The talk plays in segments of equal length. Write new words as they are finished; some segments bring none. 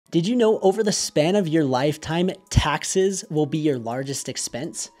Did you know over the span of your lifetime, taxes will be your largest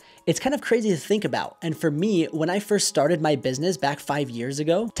expense? It's kind of crazy to think about. And for me, when I first started my business back 5 years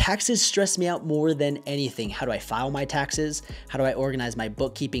ago, taxes stressed me out more than anything. How do I file my taxes? How do I organize my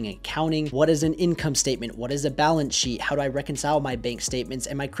bookkeeping and accounting? What is an income statement? What is a balance sheet? How do I reconcile my bank statements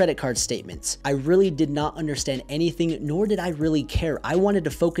and my credit card statements? I really did not understand anything, nor did I really care. I wanted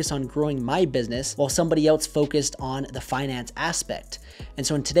to focus on growing my business while somebody else focused on the finance aspect. And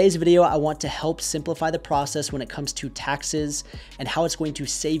so in today's video, I want to help simplify the process when it comes to taxes and how it's going to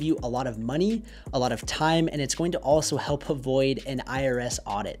save you a lot of money, a lot of time, and it's going to also help avoid an IRS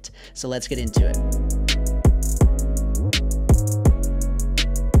audit. So let's get into it.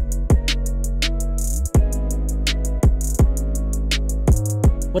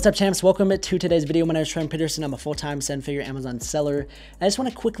 What's up, champs? Welcome to today's video. My name is Trent Peterson. I'm a full-time seven-figure Amazon seller. I just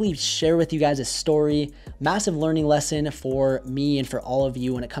want to quickly share with you guys a story, massive learning lesson for me and for all of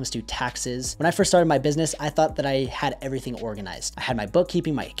you when it comes to taxes. When I first started my business, I thought that I had everything organized. I had my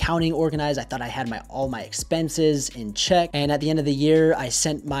bookkeeping, my accounting organized. I thought I had all my expenses in check. And at the end of the year, I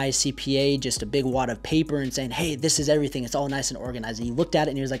sent my CPA just a big wad of paper and saying, hey, this is everything. It's all nice and organized. And he looked at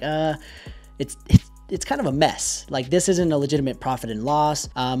it and he was like, it's kind of a mess. Like, this isn't a legitimate profit and loss.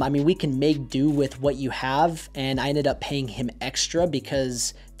 I mean, we can make do with what you have. And I ended up paying him extra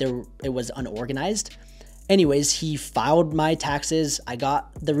because it was unorganized. Anyways, he filed my taxes. I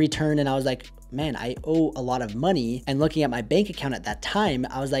got the return and I was like, man, I owe a lot of money. And looking at my bank account at that time,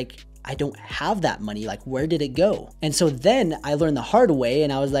 I was like, I don't have that money. Like, where did it go? And so then I learned the hard way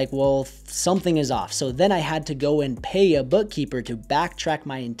and I was like, well, something is off. So then I had to go and pay a bookkeeper to backtrack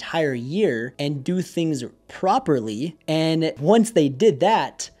my entire year and do things properly. And once they did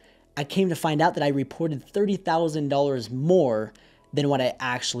that, I came to find out that I reported $30,000 more than what I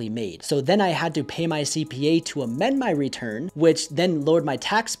actually made. So then I had to pay my CPA to amend my return, which then lowered my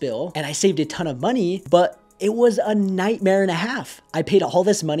tax bill, and I saved a ton of money, but it was a nightmare and a half. I paid all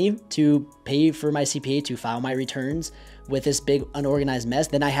this money to pay for my CPA to file my returns with this big unorganized mess.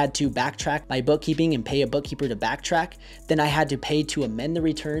 Then I had to backtrack my bookkeeping and pay a bookkeeper to backtrack. Then I had to pay to amend the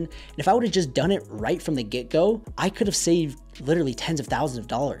return. And if I would have just done it right from the get-go, I could have saved literally tens of thousands of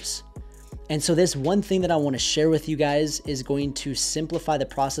dollars. And so this one thing that I want to share with you guys is going to simplify the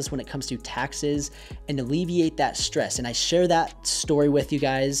process when it comes to taxes and alleviate that stress. And I share that story with you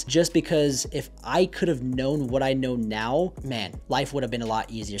guys just because if I could have known what I know now, man, life would have been a lot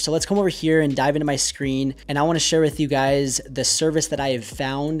easier. So let's come over here and dive into my screen. And I want to share with you guys the service that I have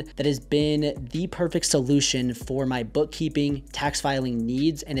found that has been the perfect solution for my bookkeeping, tax filing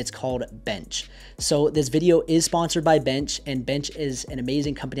needs, and it's called Bench. So this video is sponsored by Bench, and Bench is an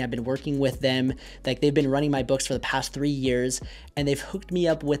amazing company. I've been working with them. Like, they've been running my books for the past 3 years, and they've hooked me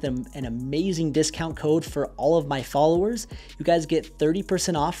up with an amazing discount code for all of my followers. You guys get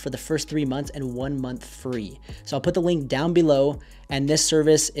 30% off for the first 3 months and 1 month free. So I'll put the link down below, and this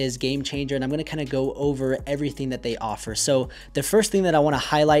service is game changer, and I'm going to kind of go over everything that they offer. So the first thing that I want to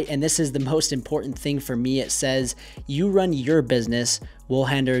highlight, and this is the most important thing for me, it says you run your business, we'll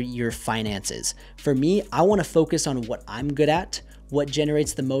handle your finances. For me, I want to focus on what I'm good at, what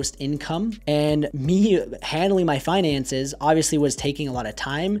generates the most income, and me handling my finances obviously was taking a lot of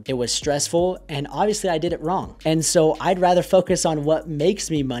time. It was stressful, and obviously I did it wrong. And so I'd rather focus on what makes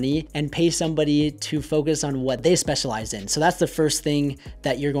me money and pay somebody to focus on what they specialize in. So that's the first thing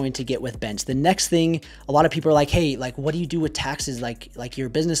that you're going to get with Bench. The next thing, a lot of people are like, hey, like, what do you do with taxes? Like you're a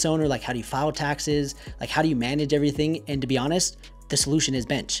business owner, like, how do you file taxes? Like, how do you manage everything? And to be honest, the solution is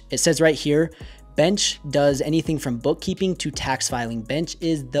Bench. It says right here, Bench does anything from bookkeeping to tax filing. Bench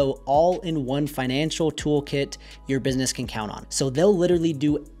is the all-in-one financial toolkit your business can count on. So they'll literally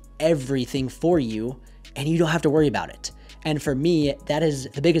do everything for you and you don't have to worry about it. And for me, that is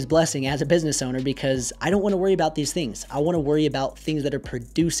the biggest blessing as a business owner because I don't want to worry about these things. I want to worry about things that are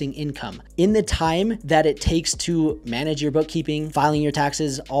producing income. In the time that it takes to manage your bookkeeping, filing your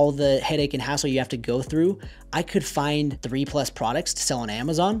taxes, all the headache and hassle you have to go through, I could find 3+ products to sell on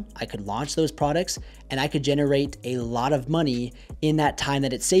Amazon. I could launch those products and I could generate a lot of money in that time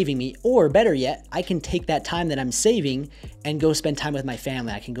that it's saving me. Or better yet, I can take that time that I'm saving and go spend time with my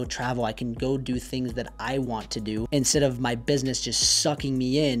family. I can go travel. I can go do things that I want to do instead of my business just sucking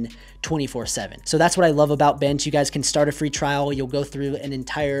me in 24/7. So that's what I love about Bench. You guys can start a free trial. You'll go through an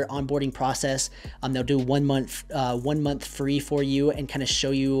entire onboarding process. They'll do 1 month free for you and kind of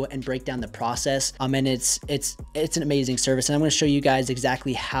show you and break down the process. And it's it's an amazing service, and I'm going to show you guys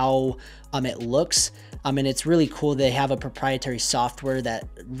exactly how it looks. And it's really cool. They have a proprietary software that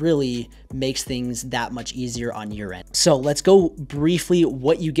really makes things that much easier on your end. So let's go briefly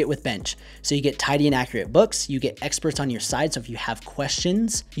what you get with Bench. So you get tidy and accurate books. You get experts on your side. So if you have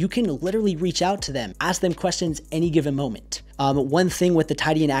questions, you can literally reach out to them, ask them questions any given moment. One thing with the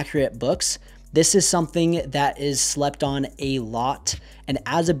tidy and accurate books, this is something that is slept on a lot. And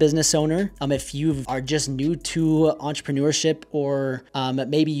as a business owner, if you are just new to entrepreneurship, or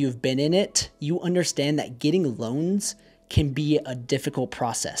maybe you've been in it, you understand that getting loans can be a difficult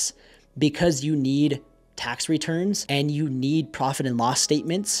process because you need tax returns and you need profit and loss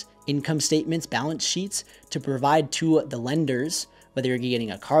statements, income statements, balance sheets to provide to the lenders, whether you're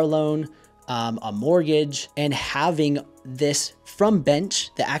getting a car loan, a mortgage, and having this from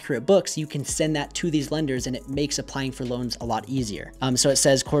Bench, the accurate books, you can send that to these lenders and it makes applying for loans a lot easier. So it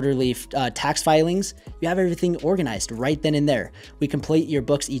says quarterly tax filings. You have everything organized right then and there. We complete your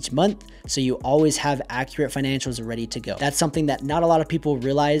books each month, so you always have accurate financials ready to go. That's something that not a lot of people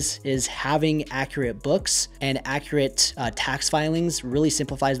realize, is having accurate books and accurate tax filings really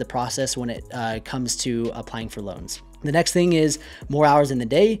simplifies the process when it comes to applying for loans. The next thing is more hours in the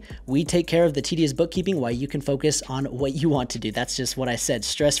day. We take care of the tedious bookkeeping while you can focus on what you want to do. That's just what I said.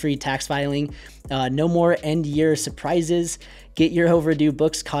 Stress-free tax filing. No more end year surprises. Get your overdue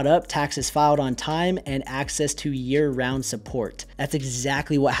books caught up, taxes filed on time, and access to year-round support. That's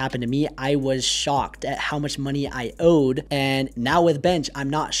exactly what happened to me. I was shocked at how much money I owed. And now with Bench, I'm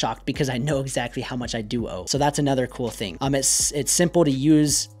not shocked because I know exactly how much I do owe. So that's another cool thing. It's simple to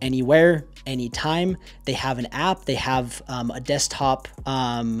use anywhere, anytime. They have an app. They have a desktop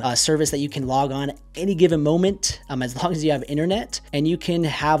service that you can log on any given moment, as long as you have internet, and you can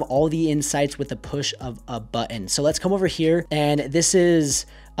have all the insights with the push of a button. So let's come over here, and this is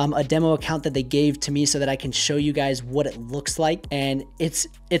a demo account that they gave to me so that I can show you guys what it looks like. And it's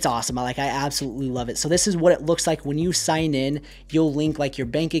awesome. I absolutely love it. So this is what it looks like when you sign in. You'll link like your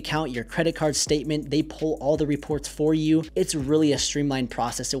bank account, your credit card statement. They pull all the reports for you. It's really a streamlined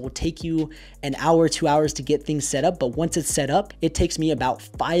process. It will take you an hour, 2 hours to get things set up. But once it's set up, it takes me about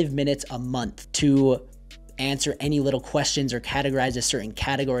 5 minutes a month to answer any little questions or categorize a certain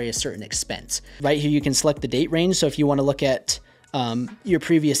category, a certain expense. Right here, you can select the date range. So if you want to look at your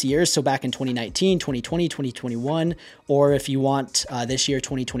previous years, so back in 2019, 2020, 2021, or if you want this year,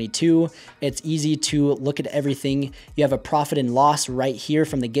 2022, it's easy to look at everything. You have a profit and loss right here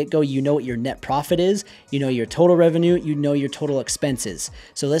from the get-go. You know what your net profit is, you know your total revenue, you know your total expenses.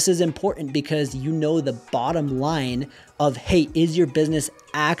 So this is important because you know the bottom line of, hey, is your business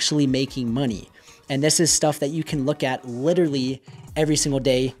actually making money? And this is stuff that you can look at literally every single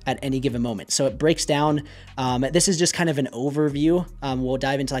day at any given moment. So it breaks down. This is just kind of an overview. We'll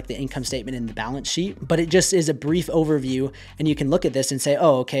dive into like the income statement and the balance sheet, but it just is a brief overview. And you can look at this and say,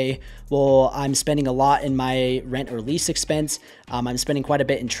 oh, okay, well, I'm spending a lot in my rent or lease expense. I'm spending quite a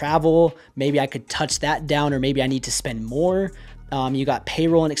bit in travel. Maybe I could touch that down, or maybe I need to spend more. You got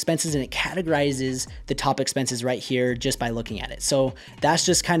payroll and expenses, and it categorizes the top expenses right here just by looking at it. So that's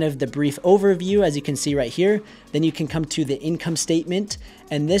just kind of the brief overview, as you can see right here. Then you can come to the income statement,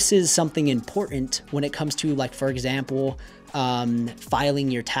 and this is something important when it comes to, like, for example, filing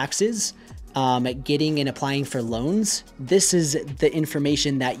your taxes, getting and applying for loans. This is the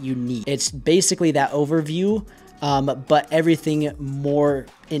information that you need. It's basically that overview, but everything more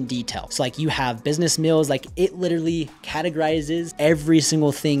in detail. So like you have business meals, like it literally categorizes every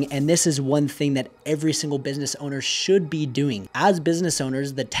single thing. And this is one thing that every single business owner should be doing. As business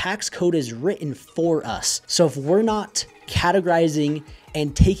owners, the tax code is written for us. So if we're not categorizing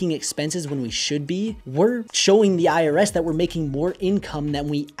and taking expenses when we should be, we're showing the IRS that we're making more income than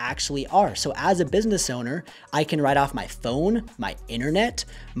we actually are. So as a business owner, I can write off my phone, my internet,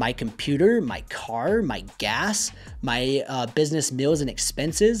 my computer, my car, my gas, my business meals and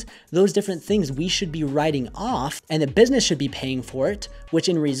expenses. Those different things we should be writing off, and the business should be paying for it, which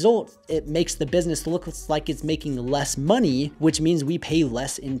in result, it makes the business look like it's making less money, which means we pay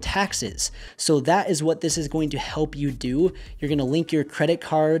less in taxes. So that is what this is going to help you do. You're going to link your credit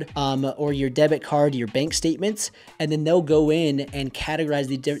card or your debit card, your bank statements, and then they'll go in and categorize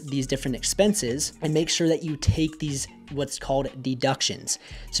these different expenses and make sure that you take these what's called deductions.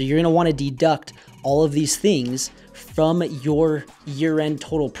 So you're going to want to deduct all of these things from your year-end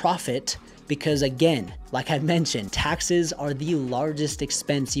total profit, because again, like I mentioned, taxes are the largest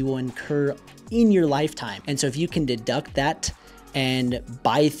expense you will incur in your lifetime. And so if you can deduct that and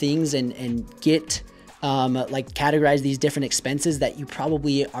buy things and get like categorize these different expenses that you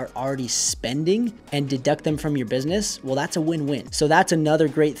probably are already spending and deduct them from your business, well, that's a win-win. So that's another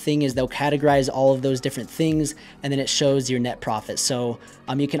great thing, is they'll categorize all of those different things and then it shows your net profit. So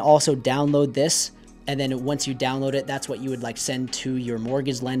you can also download this, and then once you download it, that's what you would like send to your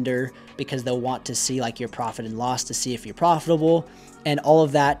mortgage lender, because they'll want to see like your profit and loss to see if you're profitable. And all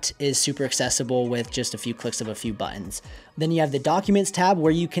of that is super accessible with just a few clicks of a few buttons. Then you have the documents tab,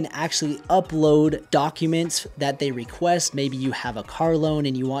 where you can actually upload documents that they request. Maybe you have a car loan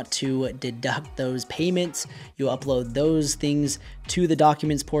and you want to deduct those payments. You upload those things to the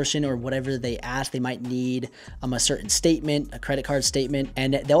documents portion, or whatever they ask. They might need a certain statement, a credit card statement,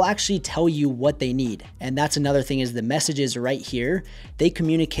 and they'll actually tell you what they need. And that's another thing, is the messages right here. They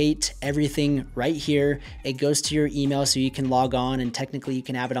communicate everything right here. It goes to your email, so you can log on, and technically you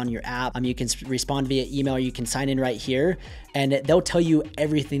can have it on your app. You can respond via email, or you can sign in right here, and they'll tell you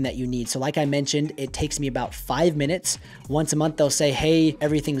everything that you need. So like I mentioned, it takes me about 5 minutes. Once a month, they'll say, hey,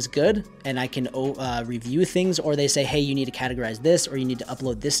 everything's good, and I can review things, or they say, hey, you need to categorize this, or you need to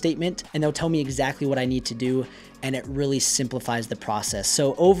upload this statement, and they'll tell me exactly what I need to do, and it really simplifies the process.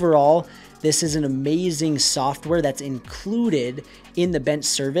 So overall, this is an amazing software that's included in the bench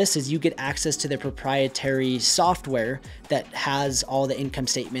service, as you get access to their proprietary software that has all the income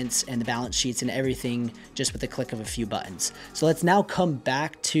statements and the balance sheets and everything just with the click of a few buttons. So let's now come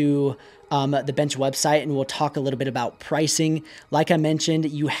back to the bench website, and we'll talk a little bit about pricing. Like I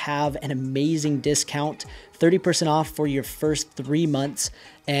mentioned, you have an amazing discount, 30% off for your first 3 months,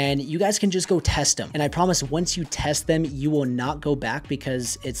 and you guys can just go test them. And I promise, once you test them, you will not go back,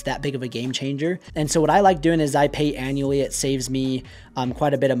 because it's that big of a game changer. And so what I like doing is I pay annually. It saves me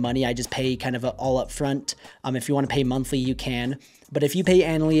quite a bit of money. I just pay kind of all up front. If you want to pay monthly, you can. But if you pay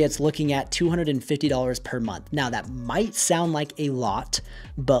annually, it's looking at $250 per month. Now that might sound like a lot,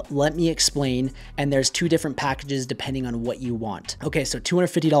 but let me explain. And there's 2 different packages depending on what you want. Okay, so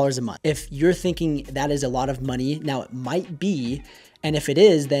 $250 a month. If you're thinking that is a lot of money, now it might be. And if it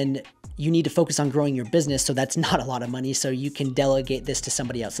is, then you need to focus on growing your business. So that's not a lot of money. So you can delegate this to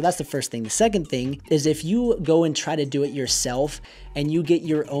somebody else. So that's the first thing. The second thing is, if you go and try to do it yourself and you get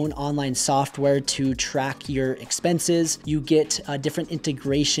your own online software to track your expenses, you get different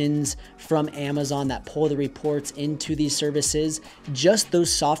integrations from Amazon that pull the reports into these services. Just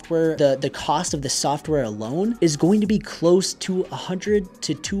those software, the cost of the software alone is going to be close to $100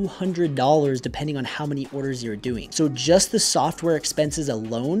 to $200 depending on how many orders you're doing. So just the software expenses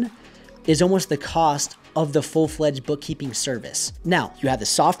alone is almost the cost of the full-fledged bookkeeping service. Now, you have the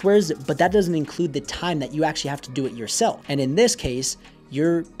softwares, but that doesn't include the time that you actually have to do it yourself. And in this case,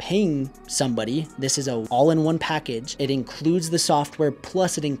 you're paying somebody. This is an all-in-one package. It includes the software,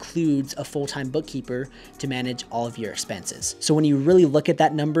 plus it includes a full-time bookkeeper to manage all of your expenses. So when you really look at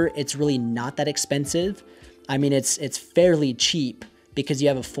that number, it's really not that expensive. I mean, it's fairly cheap, because you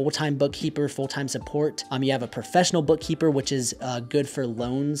have a full-time bookkeeper, full-time support. You have a professional bookkeeper, which is good for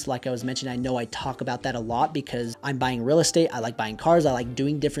loans. Like I was mentioning, I know I talk about that a lot because I'm buying real estate. I like buying cars. I like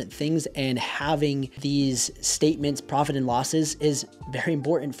doing different things, and having these statements, profit and losses, is very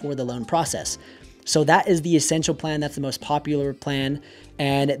important for the loan process. So that is the essential plan. That's the most popular plan.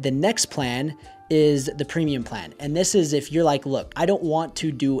 And the next plan is the premium plan. And this is if you're like, look, I don't want to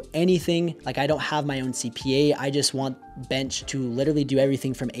do anything. Like, I don't have my own CPA. I just want Bench to literally do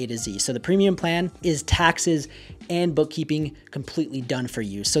everything from A to Z. So the premium plan is taxes and bookkeeping completely done for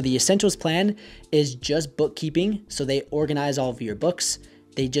you. So the essentials plan is just bookkeeping. So they organize all of your books.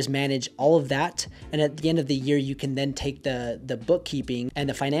 They just manage all of that. And at the end of the year, you can then take the bookkeeping and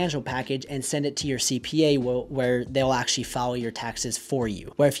the financial package and send it to your CPA, where they'll actually file your taxes for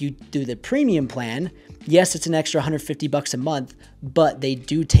you. Where if you do the premium plan, yes, it's an extra $150 a month, but they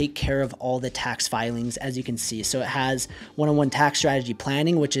do take care of all the tax filings, as you can see. So it has one-on-one tax strategy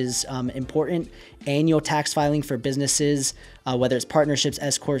planning, which is important, annual tax filing for businesses, whether it's partnerships,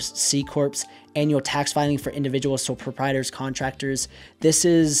 S corps, C corps, annual tax filing for individuals, so proprietors, contractors. This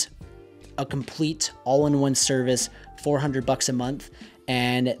is a complete all-in-one service, $400 a month,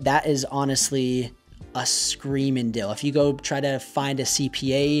 and that is honestly a screaming deal. If you go try to find a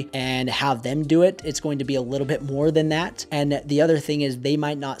CPA and have them do it, it's going to be a little bit more than that. And the other thing is, they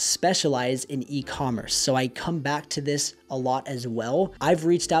might not specialize in e-commerce. So I come back to this a lot as well. I've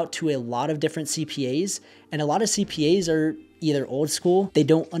reached out to a lot of different CPAs, and a lot of CPAs are either old school, they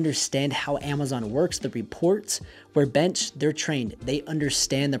don't understand how Amazon works, the reports. Where Bench, they're trained, they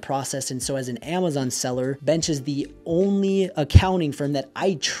understand the process. And so as an Amazon seller, Bench is the only accounting firm that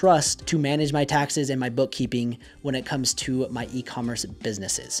I trust to manage my taxes and my bookkeeping when it comes to my e-commerce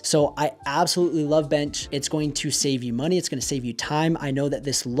businesses. So I absolutely love Bench. It's going to save you money. It's going to save you time. I know that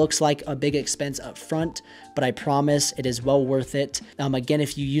this looks like a big expense up front, but I promise it is well worth it. Again,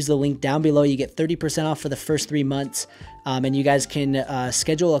 if you use the link down below, you get 30% off for the first 3 months. And you guys can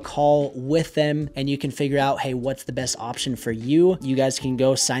schedule a call with them and you can figure out, hey, what's the best option for you? You guys can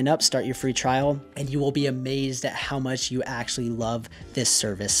go sign up, start your free trial, and you will be amazed at how much you actually love this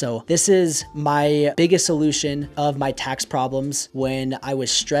service. So this is my biggest solution of my tax problems when I was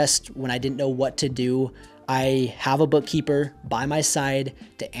stressed, when I didn't know what to do. I have a bookkeeper by my side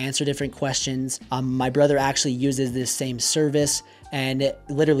to answer different questions. My brother actually uses this same service, and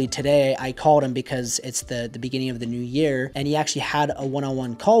literally today I called him because it's the beginning of the new year, and he actually had a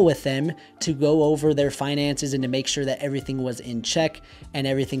one-on-one call with them to go over their finances and to make sure that everything was in check and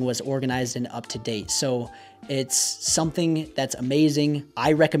everything was organized and up to date. So it's something that's amazing.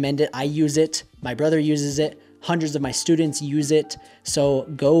 I recommend it. I use it. My brother uses it. Hundreds of my students use it. So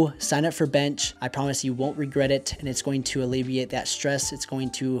go sign up for Bench. I promise you won't regret it, and it's going to alleviate that stress. It's going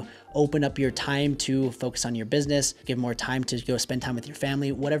to open up your time to focus on your business, give more time to go spend time with your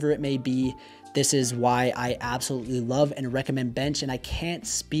family, whatever it may be. This is why I absolutely love and recommend Bench, and I can't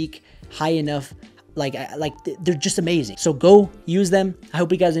speak high enough. Like they're just amazing. So go use them. I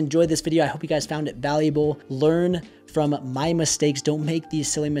hope you guys enjoyed this video. I hope you guys found it valuable. Learn from my mistakes. Don't make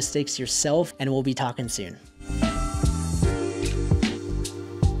these silly mistakes yourself, and we'll be talking soon.